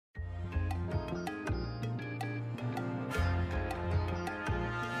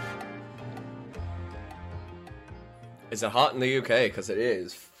Is it hot in the UK? Because it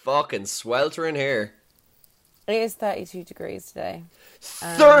is fucking sweltering here. It is 32 degrees today.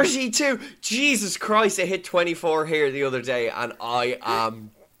 32! Jesus Christ, it hit 24 here the other day and I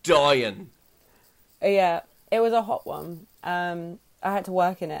am dying. Yeah, it was a hot one. I had to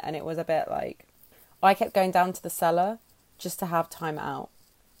work in it and it was a bit like... I kept going down to the cellar just to have time out.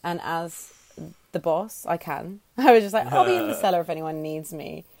 And as the boss, I was just like, I'll be in the cellar if anyone needs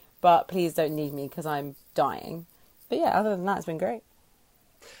me. But please don't need me because I'm dying. But yeah, other than that, it's been great.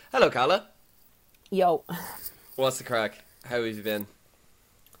 Hello, Carla. Yo. What's the crack? How have you been?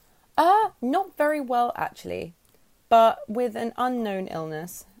 Not very well, actually. But with an unknown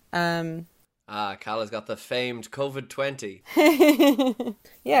illness. Carla's got the famed COVID-20.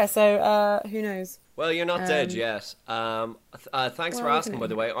 Yeah, so who knows? Well, you're not dead yet. Thanks for asking, by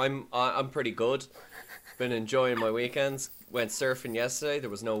the way. I'm pretty good. Been enjoying my weekends. Went surfing yesterday. There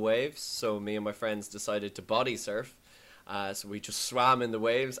was no waves, so me and my friends decided to body surf. So we just swam in the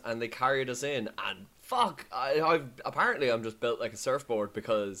waves, and they carried us in. And fuck, apparently I'm just built like a surfboard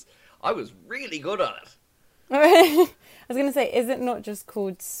because I was really good at it. I was going to say, is it not just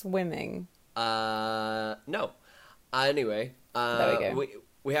called swimming? No. Anyway, there we go.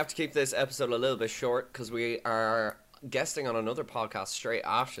 We have to keep this episode a little bit short because we are guesting on another podcast straight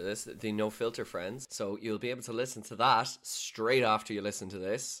after this, the No Filter Friends. So you'll be able to listen to that straight after you listen to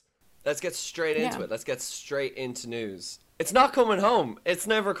this. Let's get straight into it. Let's get straight into news. It's not coming home. It's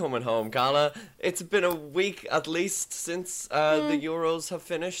never coming home, Carla. It's been a week at least since the Euros have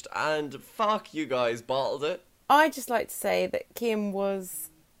finished, and fuck, you guys bottled it. I'd just like to say that Kim was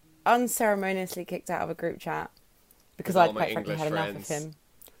unceremoniously kicked out of a group chat because I'd quite frankly had enough of him.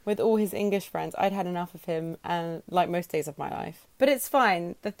 With all his English friends, I'd had enough of him, and like most days of my life. But it's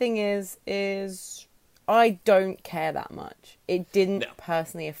fine. The thing is I don't care that much. It didn't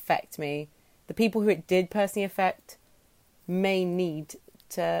personally affect me. The people who it did personally affect may need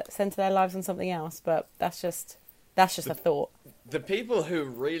to center their lives on something else, but that's just a thought. The people who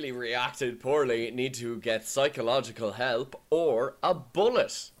really reacted poorly need to get psychological help or a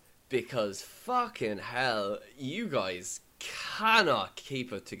bullet, because fucking hell, you guys cannot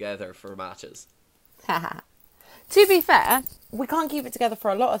keep it together for matches. To be fair, we can't keep it together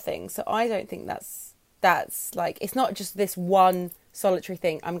for a lot of things, so I don't think that's like, it's not just this one solitary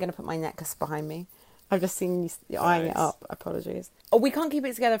thing. I'm going to put my necklace behind me. I've just seen you eyeing it up. Apologies. We can't keep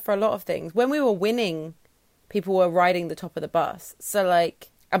it together for a lot of things. When we were winning, people were riding the top of the bus. So, like,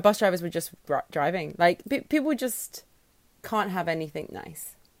 and bus drivers were just driving. Like, people just can't have anything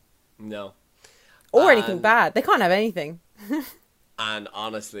nice. No. Or anything bad. They can't have anything. And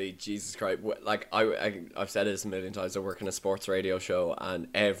honestly, Jesus Christ, like, I've said this a million times, I work in a sports radio show, and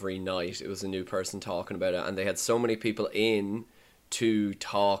every night it was a new person talking about it, and they had so many people in to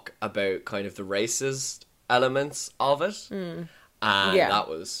talk about kind of the racist elements of it. And that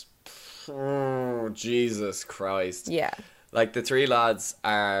was, Jesus Christ. Yeah. Like, the three lads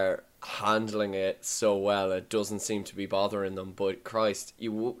are handling it so well, it doesn't seem to be bothering them, but Christ,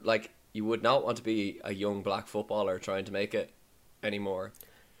 you would not want to be a young black footballer trying to make it anymore.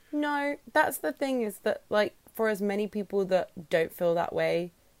 No, that's the thing, is that, like, for as many people that don't feel that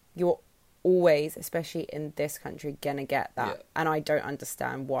way, you're always, especially in this country, gonna get that. Yeah. And I don't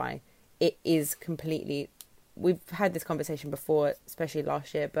understand why. It is completely, we've had this conversation before, especially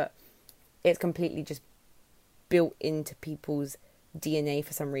last year, but it's completely just built into people's DNA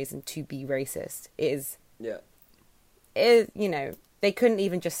for some reason to be racist. It is, you know, they couldn't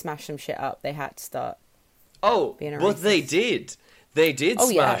even just smash some shit up. They had to start being a racist. But they did. They did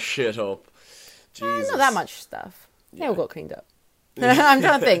smash shit up. Jesus. Not that much stuff. They all got cleaned up. I'm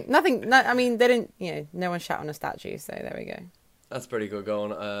trying to think. Nothing. I mean, they didn't. You know, no one shot on a statue. So there we go. That's pretty good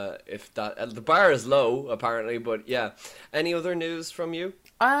going. If that the bar is low apparently, but yeah. Any other news from you?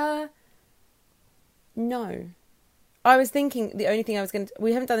 No. I was thinking the only thing I was going to...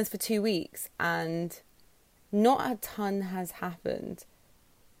 We haven't done this for 2 weeks, and not a ton has happened.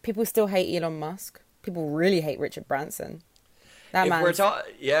 People still hate Elon Musk. People really hate Richard Branson. That man.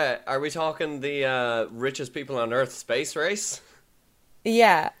 Are we talking the richest people on Earth space race?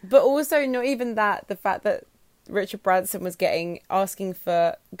 Yeah, but also not even that. The fact that Richard Branson was asking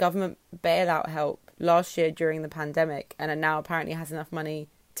for government bailout help last year during the pandemic, and now apparently has enough money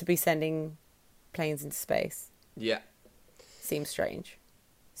to be sending planes into space. Yeah. Seems strange.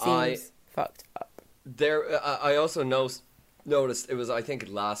 Seems fucked up. I also noticed, it was, I think,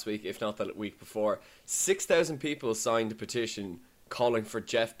 last week, if not the week before, 6,000 people signed a petition calling for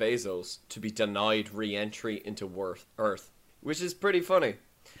Jeff Bezos to be denied re-entry into Earth, which is pretty funny.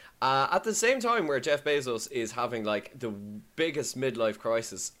 At the same time where Jeff Bezos is having like the biggest midlife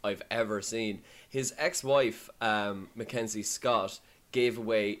crisis I've ever seen, his ex-wife, Mackenzie Scott, gave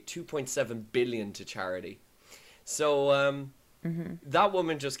away 2.7 billion to charity. So that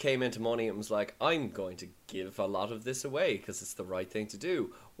woman just came into money and was like, I'm going to give a lot of this away because it's the right thing to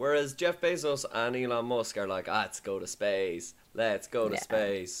do. Whereas Jeff Bezos and Elon Musk are like, let's go to space. Let's go to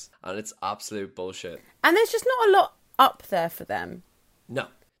space. And it's absolute bullshit. And there's just not a lot up there for them. No.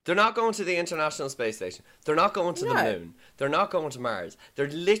 They're not going to the International Space Station. They're not going to the moon. They're not going to Mars. They're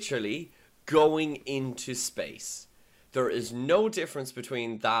literally going into space. There is no difference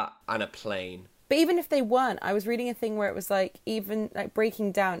between that and a plane. But even if they weren't, I was reading a thing where it was like, even like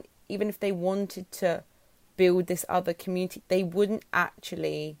breaking down, even if they wanted to build this other community, they wouldn't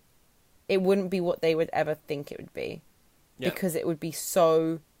actually, it wouldn't be what they would ever think it would be. Yeah. Because it would be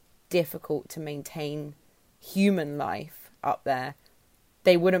so difficult to maintain human life up there.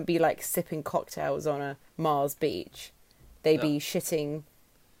 They wouldn't be like sipping cocktails on a Mars beach. They'd be shitting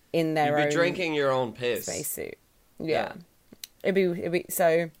in their own... You'd be drinking your own piss. Spacesuit. Yeah. It'd be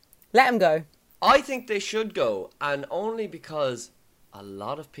so... Let them go. I think they should go, and only because a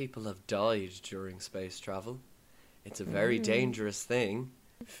lot of people have died during space travel. It's a very dangerous thing.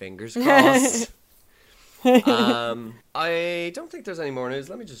 Fingers crossed. I don't think there's any more news.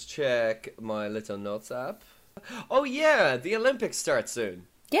 Let me just check my little notes app. Oh yeah, the Olympics start soon.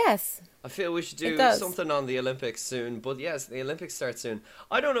 Yes. I feel we should do something on the Olympics soon. But yes, the Olympics start soon.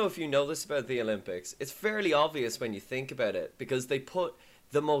 I don't know if you know this about the Olympics. It's fairly obvious when you think about it, because they put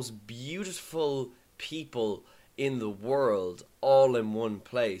the most beautiful people in the world all in one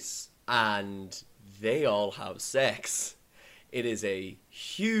place, and they all have sex. It is a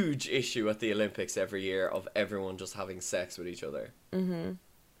huge issue at the Olympics every year of everyone just having sex with each other. Mm-hmm. Have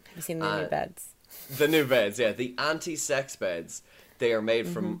you seen the new beds? The new beds, yeah. The anti-sex beds. They are made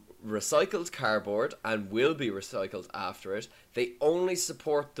from recycled cardboard and will be recycled after it. They only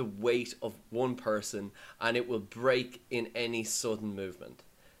support the weight of one person, and it will break in any sudden movement.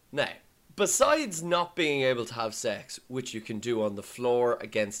 Now, besides not being able to have sex, which you can do on the floor,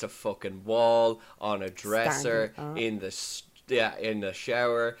 against a fucking wall, on a dresser, in the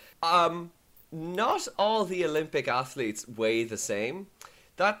shower, not all the Olympic athletes weigh the same.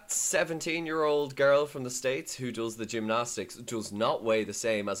 That 17-year-old girl from the States who does the gymnastics does not weigh the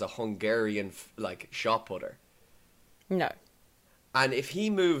same as a Hungarian, shot putter. No. And if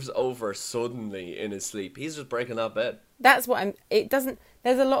he moves over suddenly in his sleep, he's just breaking that bed. That's what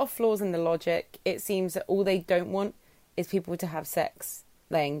there's a lot of flaws in the logic. It seems that all they don't want is people to have sex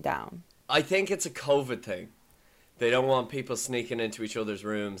laying down. I think it's a COVID thing. They don't want people sneaking into each other's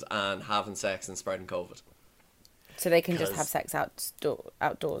rooms and having sex and spreading COVID. So they can just have sex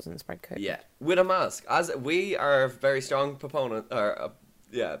outdoors and spread COVID. Yeah, with a mask. As we are very strong people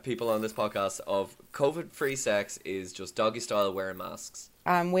on this podcast of COVID-free sex is just doggy style wearing masks.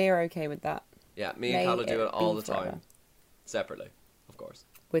 We're okay with that. Yeah, me and Carla do it all the time, separately, of course.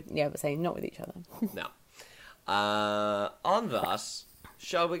 But saying not with each other. No. On that,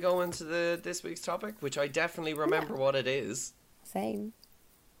 shall we go into this week's topic, which I definitely remember what it is. Same.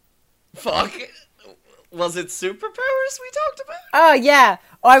 Fuck. Was it superpowers we talked about? Oh, yeah.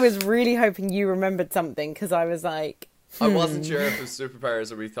 I was really hoping you remembered something, because I was like... I wasn't sure if it was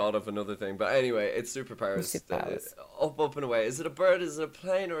superpowers or we thought of another thing. But anyway, it's superpowers. Up and away. Is it a bird, is it a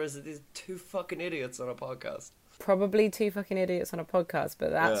plane, or is it these two fucking idiots on a podcast? Probably two fucking idiots on a podcast,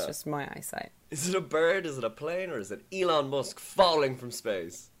 but that's just my eyesight. Is it a bird, is it a plane, or is it Elon Musk falling from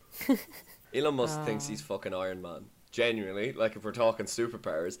space? Elon Musk thinks he's fucking Iron Man. Genuinely, if we're talking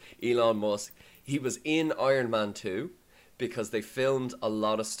superpowers, Elon Musk... He was in Iron Man 2 because they filmed a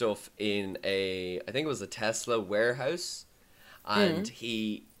lot of stuff in I think it was a Tesla warehouse. And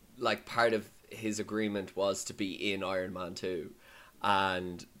he, part of his agreement was to be in Iron Man 2.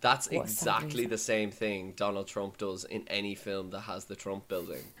 And that's exactly the same thing Donald Trump does in any film that has the Trump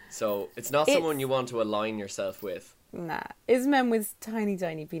building. So it's not someone you want to align yourself with. Nah, it's men with tiny,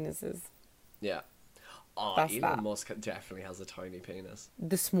 tiny penises. Yeah. Oh, that's Elon Musk definitely has a tiny penis.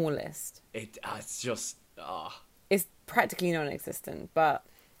 The smallest. It's just... It's practically non-existent, but...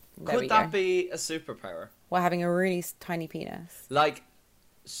 Could that be a superpower? Well, having a really tiny penis.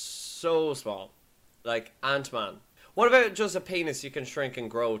 So small. Like Ant-Man. What about just a penis you can shrink and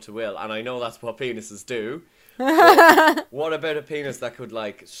grow to will? And I know that's what penises do. What about a penis that could,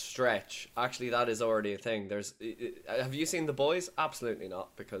 stretch? Actually, that is already a thing. Have you seen The Boys? Absolutely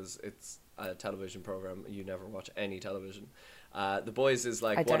not, because it's a television program. You never watch any television. The Boys is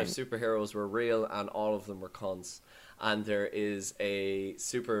what if superheroes were real and all of them were cunts. And there is a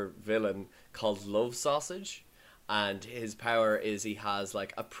super villain called Love Sausage. and his power is he has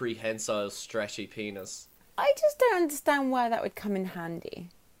like a prehensile stretchy penis. I just don't understand why that would come in handy.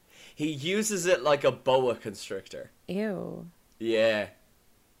 He uses it like a boa constrictor. Ew. Yeah.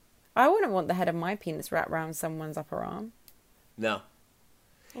 I wouldn't want the head of my penis wrapped around someone's upper arm. No.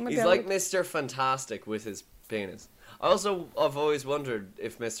 Or maybe He's I like would- Mr. Fantastic with his penis. I've always wondered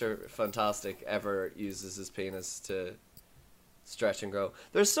if Mr. Fantastic ever uses his penis to stretch and grow.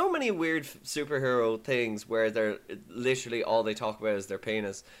 There's so many weird superhero things where they're literally all they talk about is their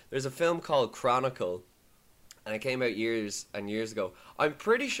penis. There's a film called Chronicle, and it came out years and years ago. I'm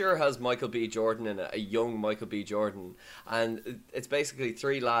pretty sure it has Michael B. Jordan in it, a young Michael B. Jordan, and it's basically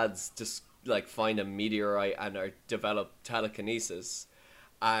three lads just like find a meteorite and are develop telekinesis,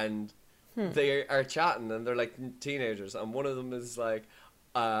 and they are chatting and they're like teenagers, and one of them is like,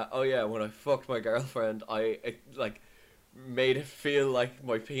 "Oh yeah, when I fucked my girlfriend, I like made it feel like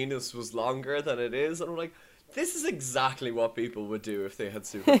my penis was longer than it is," and I'm like, this is exactly what people would do if they had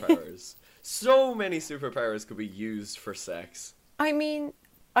superpowers. So many superpowers could be used for sex. I mean,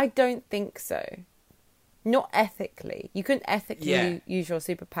 I don't think so. Not ethically. You couldn't ethically use your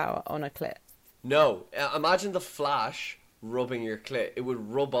superpower on a clit. No, imagine the Flash rubbing your clit. It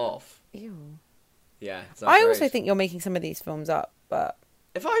would rub off. Ew. Yeah, it's I not also great. think you're making some of these films up, but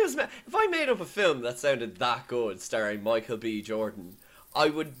If I made up a film that sounded that good, starring Michael B. Jordan, I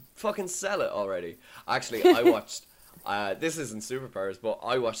would fucking sell it already. Actually, I watched. This isn't superpowers, but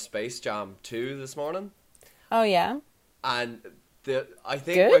I watched Space Jam 2 this morning, oh yeah. and I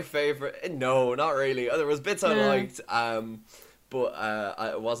think Good? my favorite. No, not really. There was bits I No. liked, but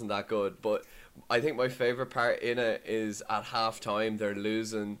it wasn't that good. But I think my favorite part in it is at halftime they're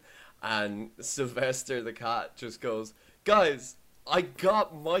losing, and Sylvester the cat just goes, "Guys, I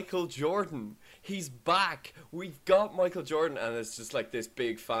got Michael Jordan. He's back. We've got Michael Jordan." And it's just like this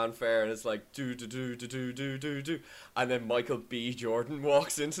big fanfare, and it's like do do do do do do do do, and then Michael B. Jordan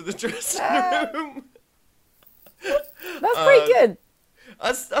walks into the dressing room. That's pretty good.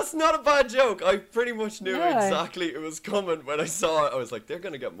 That's not a bad joke. I pretty much knew No. exactly it was coming when I saw it. I was like, they're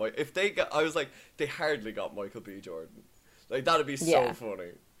gonna get if they get. I was like, they hardly got Michael B. Jordan. Like that'd be so Yeah.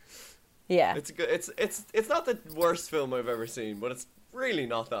 funny. Yeah. It's good. It's not the worst film I've ever seen, but it's really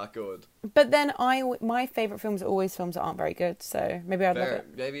not that good. But then my favourite films are always films that aren't very good, so maybe I'd love Fair.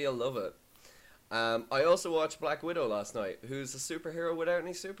 it. Maybe you'll love it. I also watched Black Widow last night, who's a superhero without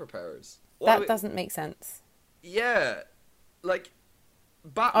any superpowers. That doesn't make sense. Yeah, like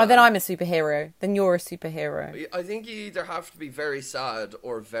Batman. Oh, then I'm a superhero. Then you're a superhero. I think you either have to be very sad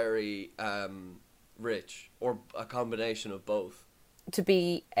or very rich, or a combination of both. To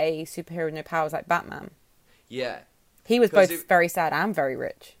be a superhero with no powers like Batman. Yeah. He was 'Cause both very sad and very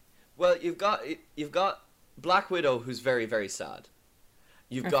rich. Well, you've got Black Widow, who's very, very sad.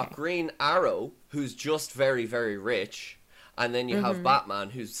 You've got Okay. Green Arrow, who's just very, very rich, and then you have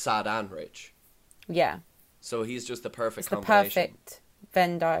Batman, who's sad and rich. Yeah. So he's just the perfect It's the combination. perfect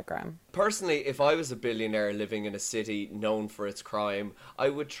Venn diagram. Personally, if I was a billionaire living in a city known for its crime, I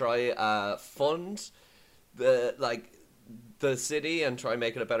would try fund the city and try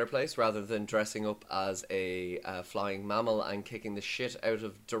make it a better place rather than dressing up as a flying mammal and kicking the shit out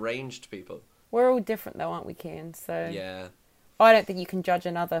of deranged people. We're all different though, aren't we, Kian? So Yeah. I don't think you can judge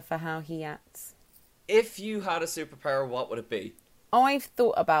another for how he acts. If you had a superpower, what would it be? I've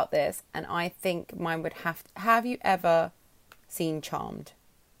thought about this, and I think mine would have you ever seen Charmed?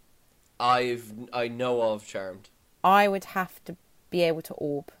 I know of Charmed. I would have to be able to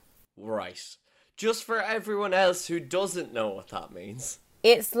orb. Right. Just for everyone else who doesn't know what that means.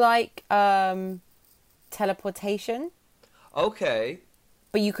 It's like teleportation, Okay.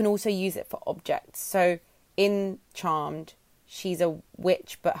 but you can also use it for objects. So in Charmed, she's a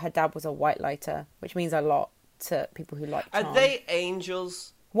witch, but her dad was a white lighter, which means a lot to people who like Charmed. Are they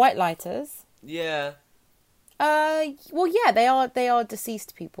angels? White lighters? Yeah. Well, yeah, they are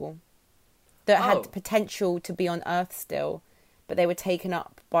deceased people that Oh. had the potential to be on Earth still, but they were taken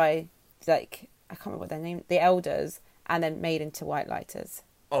up by, like, I can't remember what their name, the elders, and then made into white lighters.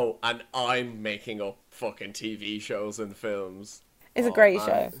 Oh, and I'm making up fucking TV shows and films. It's a Oh, great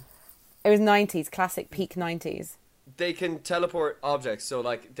man. show. It was 90s, classic peak 90s. They can teleport objects, so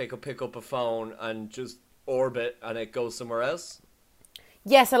like they could pick up a phone and just orbit and it goes somewhere else.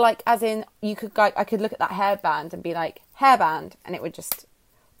 Yeah, so like, as in, I could look at that hairband and be like, hairband, and it would just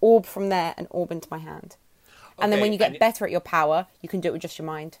orb from there and orb into my hand. And then Okay, when you get and- better at your power, you can do it with just your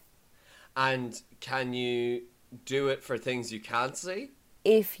mind. And can you do it for things you can't see?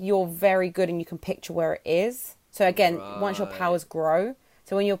 If you're very good and you can picture where it is. So again, once your Right. powers grow,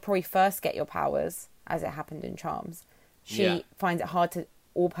 so when you probably first get your powers, as it happened in Charms, she Yeah. finds it hard to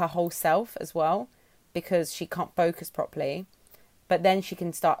orb her whole self as well. because she can't focus properly. But then she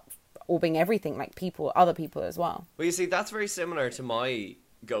can start orbing everything, like other people as well. Well, you see, that's very similar to my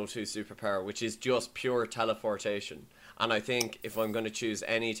go-to superpower, which is just pure teleportation. And I think if I'm going to choose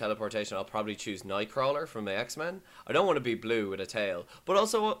any teleportation, I'll probably choose Nightcrawler from the X-Men. I don't want to be blue with a tail. But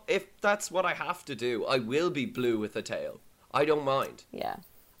also, if that's what I have to do, I will be blue with a tail. I don't mind. Yeah.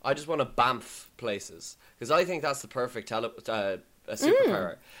 I just want to bamf places. Because I think that's the perfect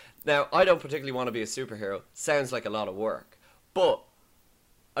superpower. Now, I don't particularly want to be a superhero. Sounds like a lot of work. But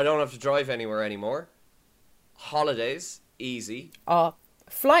I don't have to drive anywhere anymore. Holidays, easy.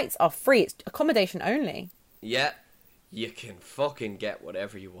 Flights are free. It's accommodation only. Yeah. You can fucking get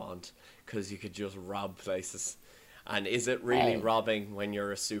whatever you want because you could just rob places. And is it really robbing when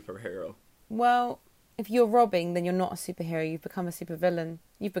you're a superhero? Well, if you're robbing, then you're not a superhero. You've become a supervillain.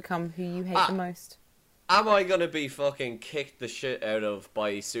 You've become who you hate the most. Am I going to be fucking kicked the shit out of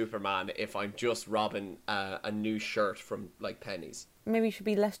by Superman if I'm just robbing a new shirt from, like, Pennies? Maybe you should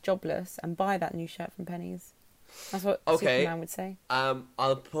be less jobless and buy that new shirt from Pennies. That's what Superman would say.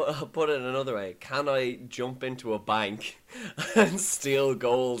 I'll put it another way. Can I jump into a bank and steal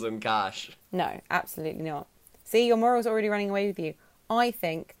gold and cash? No, absolutely not. See, your morals are already running away with you. I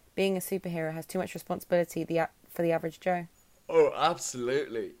think being a superhero has too much responsibility for the average Joe. Oh,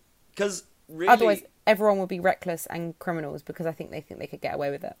 absolutely. Because really... Otherwise, everyone would be reckless and criminals because I think they could get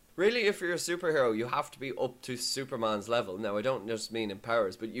away with it. Really, if you're a superhero, you have to be up to Superman's level. Now, I don't just mean in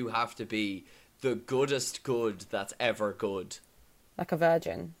powers, but you have to be the goodest good that's ever good. Like a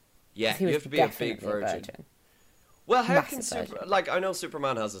virgin. Yeah, you have to be a big virgin. Well, how can like, I know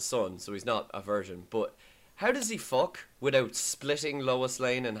Superman has a son, so he's not a virgin, but how does he fuck without splitting Lois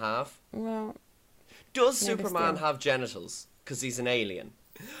Lane in half? Well, does Superman have genitals? Because he's an alien.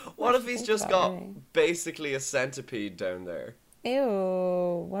 What if he's just got basically a centipede down there?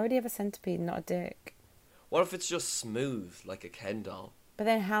 Ew, why would he have a centipede, not a dick? What if it's just smooth, like a Ken doll? But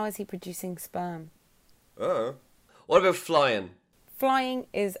then how is he producing sperm? What about flying? Flying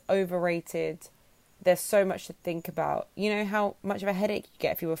is overrated. There's so much to think about. You know how much of a headache you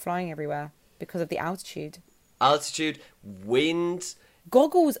get if you were flying everywhere because of the altitude? Altitude, wind.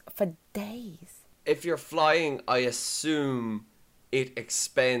 Goggles for days. If you're flying, I assume it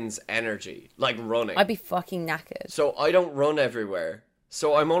expends energy, like running. I'd be fucking knackered. So I don't run everywhere.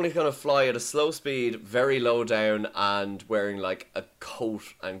 So I'm only going to fly at a slow speed, very low down, and wearing like a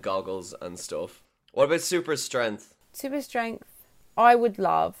coat and goggles and stuff. What about super strength? Super strength, I would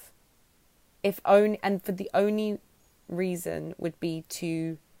love, and for the only reason would be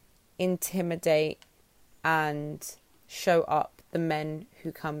to intimidate and show up the men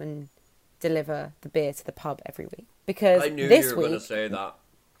who come and deliver the beer to the pub every week. Because I knew this you were going to week, say that.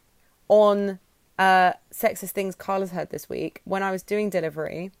 On Sexist Things Carla's heard this week, when I was doing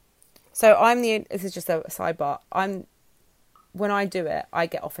delivery, so this is just a sidebar, when I do it, I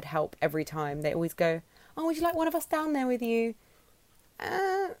get offered help every time. They always go, oh, would you like one of us down there with you?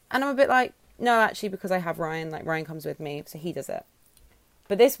 And I'm a bit like, no, actually, because I have Ryan, like Ryan comes with me, so he does it.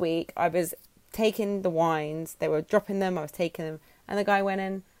 But this week, I was taking the wines, they were dropping them, I was taking them, and the guy went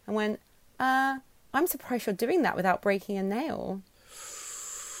in and went, I'm surprised you're doing that without breaking a nail.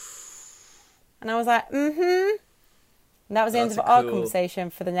 And I was like, And that was the end of our conversation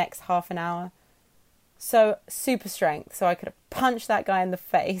for the next half an hour. So, super strength, so I could have punched that guy in the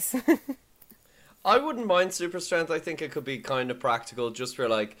face. I wouldn't mind super strength. I think it could be kind of practical just for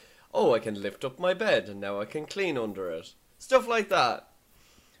like, oh, I can lift up my bed and now I can clean under it. Stuff like that.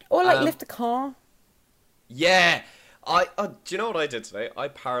 Or like lift a car. Yeah. Do you know what I did today? I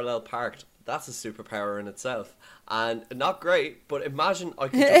parallel parked. That's a superpower in itself. And not great, but imagine I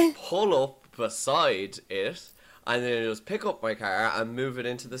could just pull up beside it and then just pick up my car and move it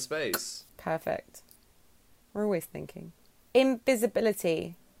into the space. Perfect. We're always thinking.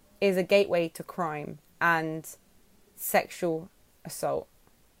 Invisibility is a gateway to crime and sexual assault,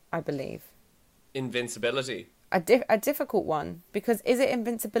 I believe. Invincibility. A difficult one, because is it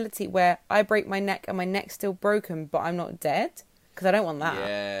invincibility where I break my neck and my neck's still broken but I'm not dead? Because I don't want that.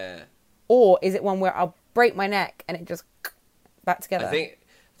 Yeah. Or is it one where I'll break my neck and it just back together? I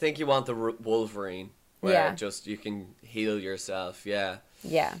think you want the Wolverine, where just you can heal yourself. Yeah.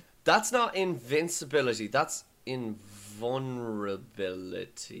 Yeah. That's not invincibility. That's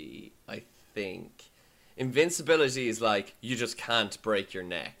invulnerability, I think. Invincibility is like, you just can't break your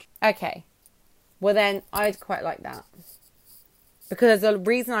neck. Okay. Well then, I'd quite like that. Because the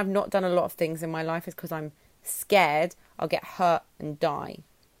reason I've not done a lot of things in my life is because I'm scared I'll get hurt and die.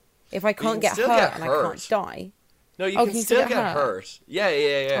 If I can't get hurt and I can't die... No, you can still get hurt.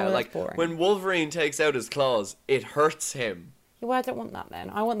 Yeah. Oh, like, boring. when Wolverine takes out his claws, it hurts him. Yeah, well, I don't want that then.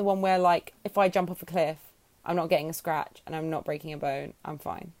 I want the one where, like, if I jump off a cliff, I'm not getting a scratch and I'm not breaking a bone. I'm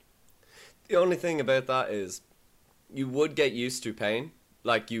fine. The only thing about that is you would get used to pain.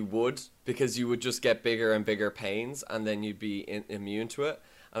 Like, you would, because you would just get bigger and bigger pains, and then you'd be immune to it.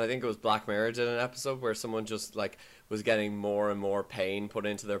 And I think it was Black Mirror did an episode where someone just, like, was getting more and more pain put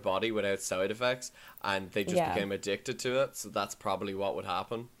into their body without side effects, and they just became addicted to it. So that's probably what would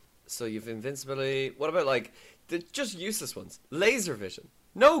happen. So you've invincibility. What about, like, the just useless ones? Laser vision.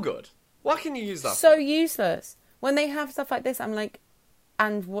 No good. What can you use that So for? useless. When they have stuff like this, I'm like,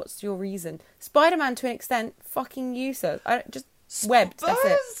 and what's your reason? Spider-Man, to an extent, fucking useless. Just webbed, that's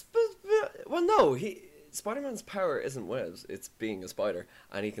it. Well, no, Spider-Man's power isn't webs, it's being a spider,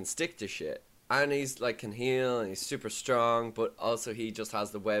 and he can stick to shit, and he's like can heal, and he's super strong, but also he just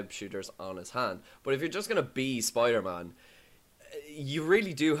has the web shooters on his hand. But if you're just gonna be Spider-Man, you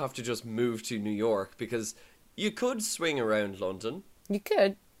really do have to just move to New York, because you could swing around London. You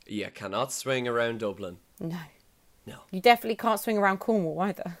could. You cannot swing around Dublin. No. No. You definitely can't swing around Cornwall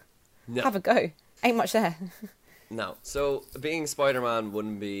either. No. Have a go. Ain't much there. No. So being Spider-Man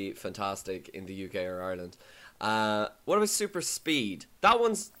wouldn't be fantastic in the UK or Ireland. What about super speed? That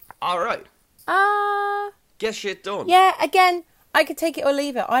one's alright. Get shit done. Yeah, again, I could take it or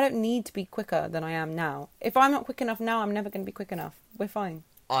leave it. I don't need to be quicker than I am now. If I'm not quick enough now, I'm never going to be quick enough. We're fine.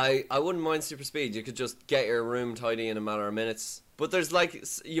 I wouldn't mind super speed. You could just get your room tidy in a matter of minutes. But there's like,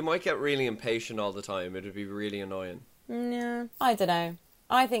 you might get really impatient all the time. It would be really annoying. Yeah, I don't know.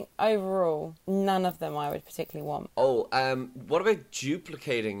 I think overall, none of them I would particularly want. Oh, what about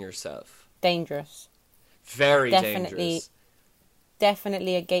duplicating yourself? Dangerous. Very dangerous.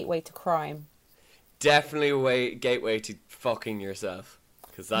 Definitely a gateway to crime. Definitely a gateway to fucking yourself.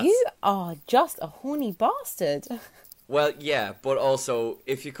 'Cause that's... You are just a horny bastard. Well, yeah, but also,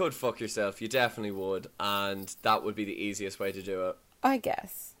 if you could fuck yourself, you definitely would, and that would be the easiest way to do it. I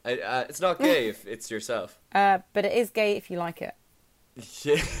guess. It's not gay if it's yourself. But it is gay if you like it.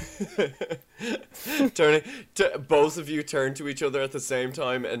 Yeah. Both of you turn to each other at the same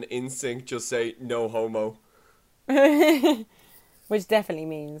time and in sync just say, no homo. Which definitely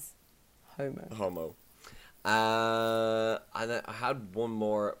means homo. Homo. And then I had one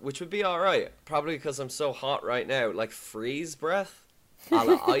more, which would be alright. Probably because I'm so hot right now. Like freeze breath. A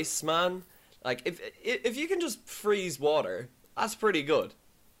la Iceman. Like, if you can just freeze water, that's pretty good.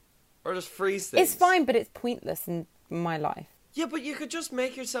 Or just freeze things. It's fine, but it's pointless in my life. Yeah, but you could just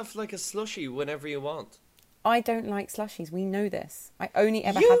make yourself like a slushie whenever you want. I don't like slushies. We know this. I only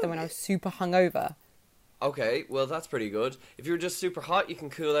ever had them when I was super hungover. Okay, well, that's pretty good. If you're just super hot, you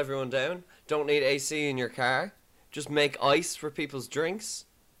can cool everyone down. Don't need AC in your car. Just make ice for people's drinks.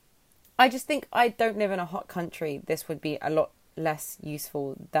 I just think I don't live in a hot country. This would be a lot less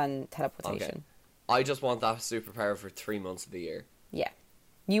useful than teleportation. Okay. I just want that superpower for 3 months of the year. Yeah.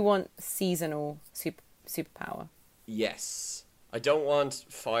 You want seasonal superpower. Yes. I don't want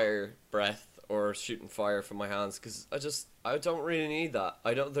fire breath or shooting fire from my hands because I don't really need that.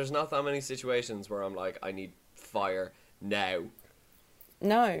 There's not that many situations where I'm like, I need fire now.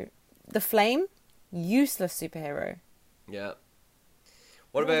 No. The flame? Useless superhero. Yeah.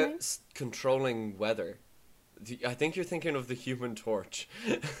 What about controlling weather? I think you're thinking of the Human Torch.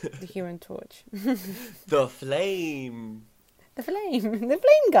 The Human Torch. The flame. The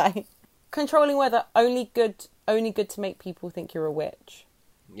flame guy. Controlling weather only good to make people think you're a witch.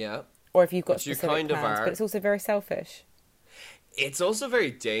 Yeah. Or if you've got Which you specific kind of plans, are. but it's also very selfish. It's also very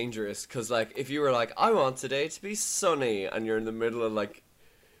dangerous because, like, if you were like, I want today to be sunny, and you're in the middle of like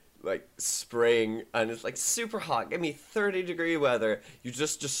spring and it's like super hot, give me 30-degree weather, you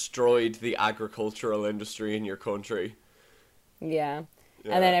just destroyed the agricultural industry in your country. Yeah.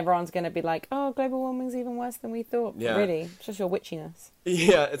 And then everyone's going to be like, oh, global warming's even worse than we thought. Yeah. Really? It's just your witchiness.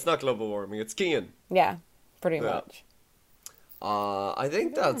 Yeah, it's not global warming, it's Kian. Yeah, pretty much. I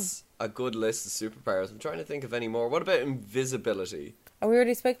think that's a good list of superpowers. I'm trying to think of any more. What about invisibility? Oh, we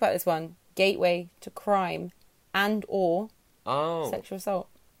already spoke about this one. Gateway to crime and or sexual assault.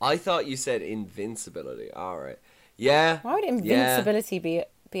 I thought you said invincibility. Alright. Yeah. Why would invincibility be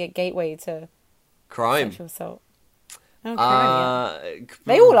a gateway to crime? Sexual assault. Oh, crime, yeah.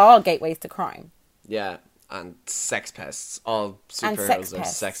 They all are gateways to crime. Yeah, and sex pests. All superheroes are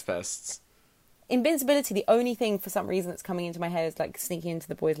sex pests. Invincibility, the only thing for some reason that's coming into my head is like sneaking into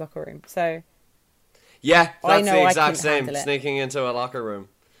the boys' locker room. So yeah, that's the exact same. Sneaking into a locker room.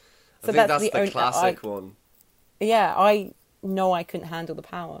 I so think that's the classic one. Yeah, I know I couldn't handle the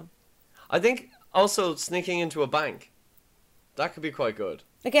power. I think also sneaking into a bank. That could be quite good.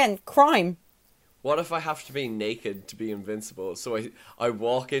 Again, crime. What if I have to be naked to be invincible? So I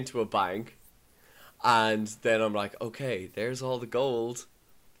walk into a bank And then I'm like, okay, there's all the gold.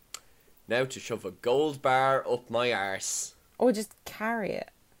 Now to shove a gold bar up my arse. Or just carry it.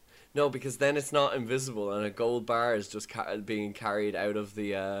 No, because then it's not invisible and a gold bar is just being carried out of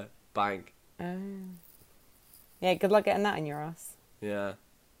the bank. Oh. Yeah, good luck getting that in your ass. Yeah.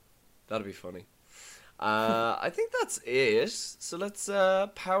 That'd be funny. I think that's it. So let's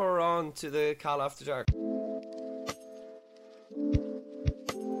power on to the Call After Dark.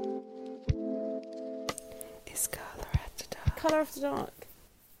 It's Colour After Dark. Colour After Dark.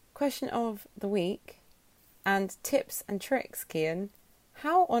 Question of the week and tips and tricks, Kian.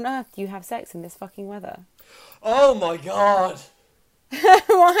 How on earth do you have sex in this fucking weather? Oh my god!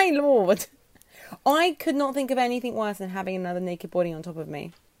 My lord. I could not think of anything worse than having another naked body on top of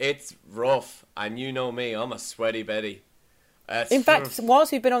me. It's rough, and you know me, I'm a sweaty Betty. In fact,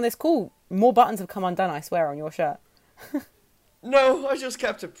 whilst we've been on this call, more buttons have come undone, I swear, on your shirt. No, I just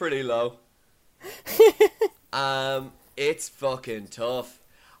kept it pretty low. It's fucking tough.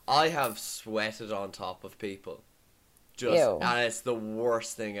 I have sweated on top of people. And it's the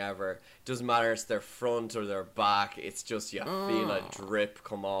worst thing ever. Doesn't matter if it's their front or their back. It's just you feel a drip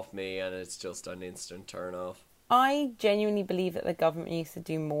come off me, and it's just an instant turn off. I genuinely believe that the government needs to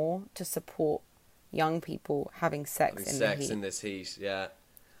do more to support young people having sex in the heat. In this heat, yeah.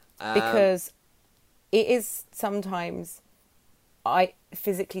 Because it is sometimes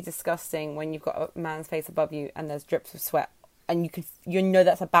physically disgusting when you've got a man's face above you and there's drips of sweat, and you know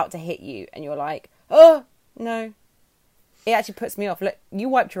that's about to hit you, and you're like, oh no. It actually puts me off. Look, you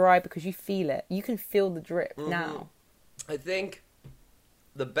wiped your eye because you feel it. You can feel the drip now. I think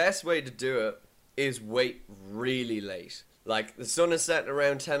the best way to do it is wait really late. Like, the sun is setting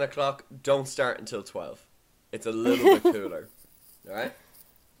around 10 o'clock. Don't start until 12. It's a little bit cooler. Alright?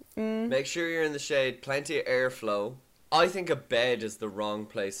 Make sure you're in the shade. Plenty of airflow. I think a bed is the wrong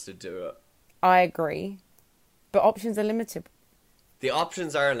place to do it. I agree. But options are limited. The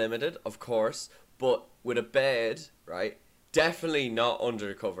options are limited, of course. But with a bed, right? Definitely not under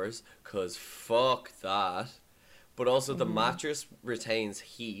the covers, because fuck that. But also the mattress retains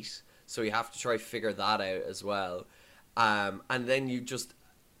heat, so you have to try figure that out as well. And then you just,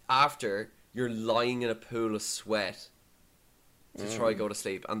 after, you're lying in a pool of sweat to try go to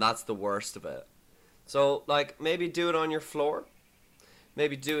sleep, and that's the worst of it. So, like, maybe do it on your floor.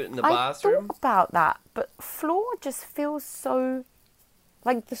 Maybe do it in the bathroom. I thought about that, but floor just feels so...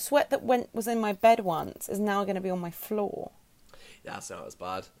 Like, the sweat that was in my bed once is now going to be on my floor. Yeah, it's not as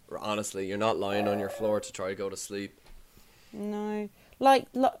bad. Honestly, you're not lying on your floor to try to go to sleep. No. Like,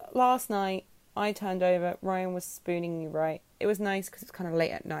 last night, I turned over. Ryan was spooning me, right? It was nice because it's kind of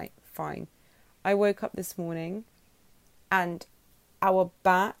late at night. Fine. I woke up this morning, and our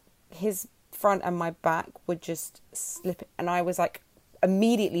back, his front and my back would just slip. And I was, like,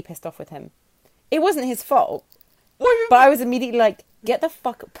 immediately pissed off with him. It wasn't his fault. But I was immediately like, get the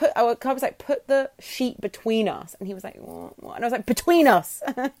fuck... I was like, put the sheet between us. And he was like, what? And I was like, between us.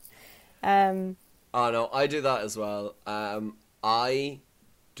 Oh, no, I do that as well. I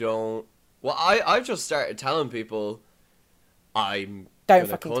don't... Well, I've just started telling people I'm going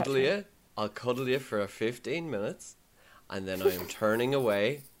to cuddle you. I'll cuddle you for 15 minutes. And then I am turning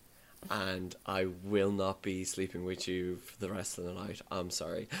away. And I will not be sleeping with you for the rest of the night. I'm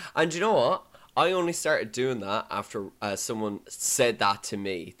sorry. And you know what? I only started doing that after someone said that to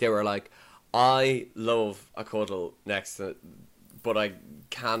me. They were like, I love a cuddle next to... But I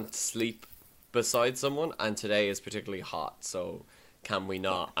can't sleep beside someone. And today is particularly hot. So can we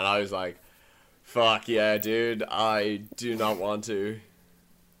not? And I was like, fuck yeah, dude. I do not want to.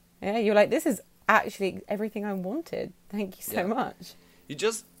 Yeah, you're like, this is actually everything I wanted. Thank you so much.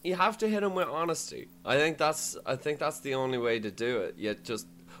 You have to hit him with honesty. I think that's the only way to do it.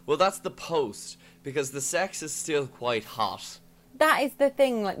 Well, that's the post, because the sex is still quite hot. That is the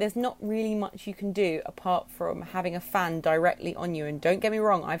thing, like, there's not really much you can do apart from having a fan directly on you. And don't get me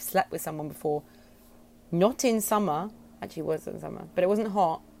wrong, I've slept with someone before, not in summer, actually it was in summer, but it wasn't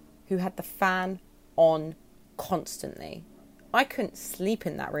hot, who had the fan on constantly. I couldn't sleep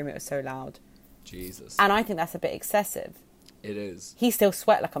in that room, it was so loud. Jesus. And I think that's a bit excessive. It is. He still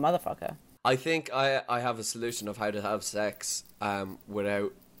sweat like a motherfucker. I think I have a solution of how to have sex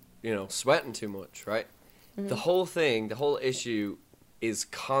without, sweating too much, right? Mm-hmm. The whole issue is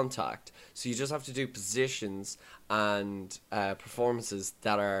contact. So you just have to do positions and performances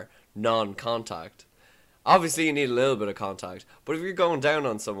that are non-contact. Obviously, you need a little bit of contact. But if you're going down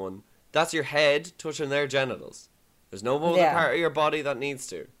on someone, that's your head touching their genitals. There's no other part of your body that needs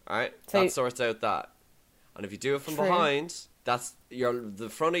to, alright? So that sorts out that. And if you do it from behind, that's the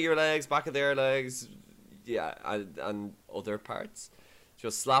front of your legs, back of their legs, and other parts.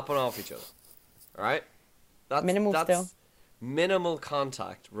 Just slapping off each other. All right? Minimal that's still. Minimal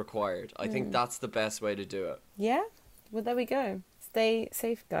contact required. I think that's the best way to do it. Yeah? Well, there we go. Stay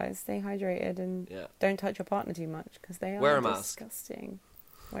safe, guys. Stay hydrated and don't touch your partner too much because they Wear are a mask. disgusting.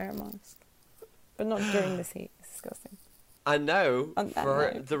 Wear a mask. But not during this heat. It's disgusting. And now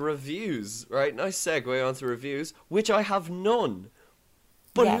for the reviews, right? Nice segue onto reviews, which I have none.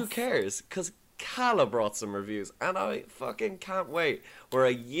 But who cares? Because Calla brought some reviews, and I fucking can't wait. We're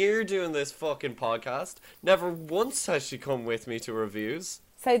a year doing this fucking podcast. Never once has she come with me to reviews.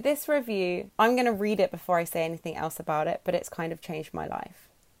 So this review, I'm going to read it before I say anything else about it, but it's kind of changed my life.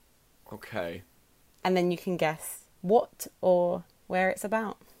 Okay. And then you can guess what or where it's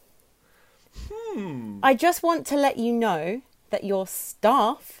about. I just want to let you know that your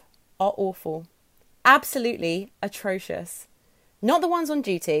staff are awful. Absolutely atrocious. Not the ones on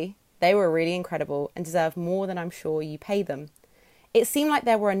duty. They were really incredible and deserve more than I'm sure you pay them. It seemed like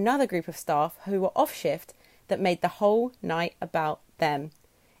there were another group of staff who were off shift that made the whole night about them.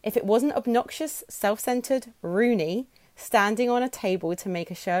 If it wasn't obnoxious, self-centered Rooney standing on a table to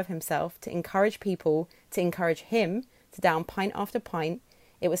make a show of himself, to encourage people, to encourage him to down pint after pint,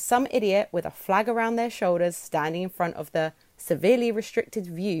 it was some idiot with a flag around their shoulders standing in front of the severely restricted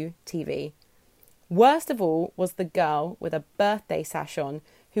view TV. Worst of all was the girl with a birthday sash on,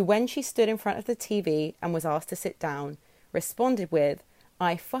 who when she stood in front of the TV and was asked to sit down, responded with,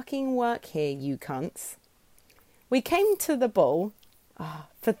 "I fucking work here, you cunts." We came to the ball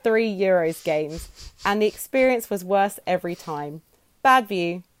for 3 Euros games, and the experience was worse every time. Bad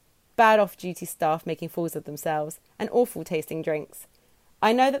view, bad off-duty staff making fools of themselves, and awful tasting drinks.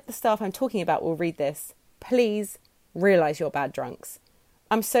 I know that the staff I'm talking about will read this. Please realise you're bad drunks.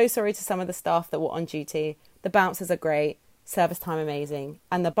 I'm so sorry to some of the staff that were on duty. The bouncers are great, service time amazing,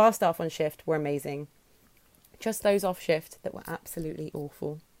 and the bar staff on shift were amazing. Just those off shift that were absolutely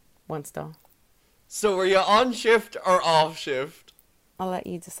awful. 1 star. So were you on shift or off shift? I'll let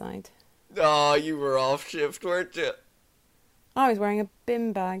you decide. Oh, you were off shift, weren't you? I was wearing a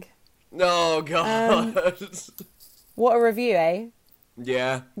bin bag. No, God. What a review, eh?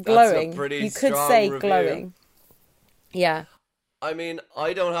 Yeah. Glowing. That's a pretty You could strong say review. glowing. Yeah. I mean,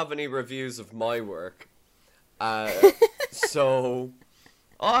 I don't have any reviews of my work. So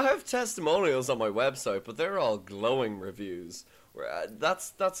I have testimonials on my website, but they're all glowing reviews.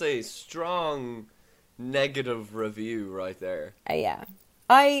 That's a strong negative review right there. Yeah.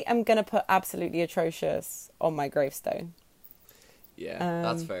 I am going to put absolutely atrocious on my gravestone. Yeah,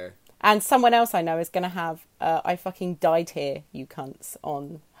 that's fair. And someone else I know is going to have "I fucking died here, you cunts"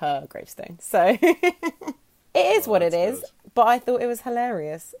 on her gravestone. So it is what it is. Good. But I thought it was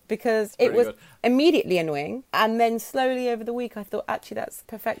hilarious because it was immediately annoying. And then slowly over the week, I thought, actually, that's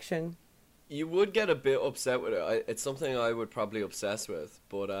perfection. You would get a bit upset with it. It's something I would probably obsess with.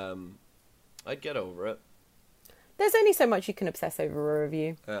 But I'd get over it. There's only so much you can obsess over a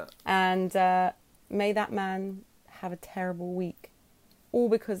review. Yeah. And may that man have a terrible week. All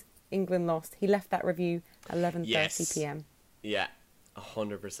because England lost. He left that review at 11:30 p.m. Yeah,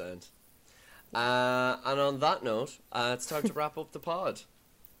 100%. And on that note, it's time to wrap up the pod.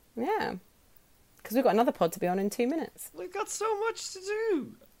 Yeah. Because we've got another pod to be on in 2 minutes. We've got so much to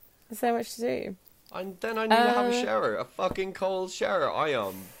do. There's so much to do. And then I need to have a shower. A fucking cold shower. I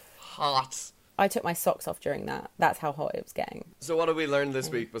am hot. I took my socks off during that. That's how hot it was getting. So what have we learned this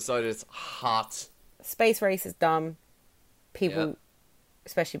week besides it's hot? Space race is dumb. People,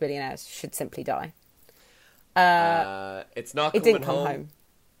 especially billionaires, should simply die. It's not coming home. It didn't come home.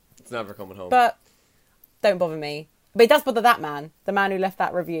 It's never coming home. But don't bother me. But it does bother that man. The man who left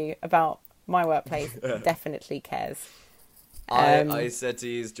that review about my workplace definitely cares. I said to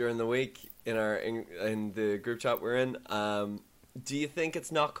you during the week in the group chat we're in, do you think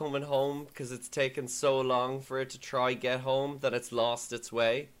it's not coming home because it's taken so long for it to try get home that it's lost its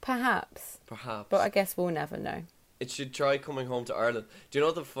way? Perhaps. Perhaps. But I guess we'll never know. It should try coming home to Ireland. Do you know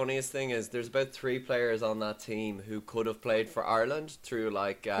what the funniest thing is? There's about 3 players on that team who could have played for Ireland through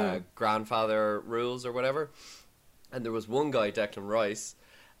like grandfather rules or whatever. And there was one guy, Declan Rice.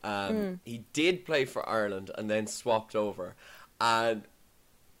 He did play for Ireland and then swapped over. And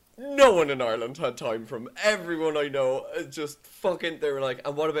no one in Ireland had time from everyone I know. Just fucking, they were like,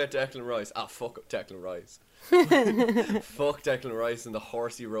 and what about Declan Rice? Ah, fuck Declan Rice. Fuck Declan Rice and the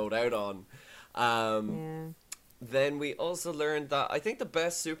horse he rode out on. Then we also learned that I think the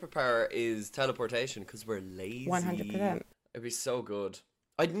best superpower is teleportation because we're lazy. 100%. It'd be so good.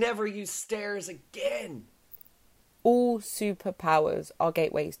 I'd never use stairs again. All superpowers are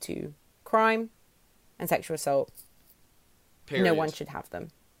gateways to crime and sexual assault. Period. No one should have them.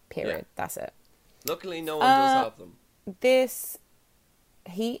 Period. Yeah. That's it. Luckily, no one does have them. This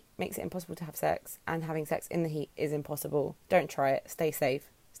heat makes it impossible to have sex, and having sex in the heat is impossible. Don't try it. Stay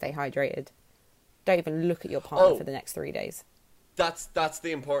safe. Stay hydrated. Don't even look at your partner for the next 3 days. That's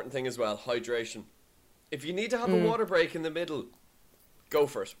the important thing as well. Hydration. If you need to have a water break in the middle, go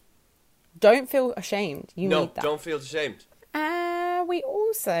for it. Don't feel ashamed. You need that. No, don't feel ashamed. We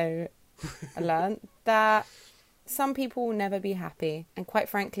also learned that some people will never be happy. And quite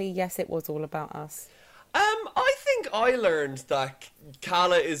frankly, yes, it was all about us. I think I learned that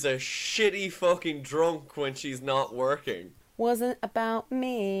Kala is a shitty fucking drunk when she's not working. Wasn't about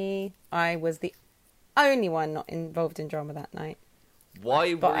me. I was the only one not involved in drama that night.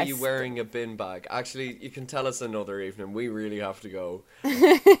 Why were you wearing a bin bag? Actually, you can tell us another evening. We really have to go.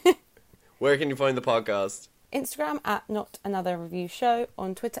 Where can you find the podcast? Instagram at Not Another Review Show.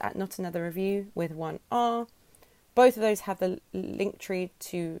 On Twitter at Not Another Review with 1 R. Both of those have the link tree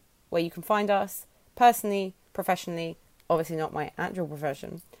to where you can find us. Personally, professionally, obviously not my actual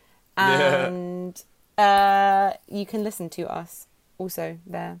profession. And you can listen to us also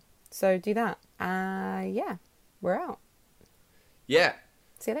there. So do that. Yeah, we're out. Yeah.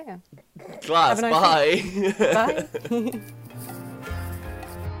 See you later. Class, bye. Bye.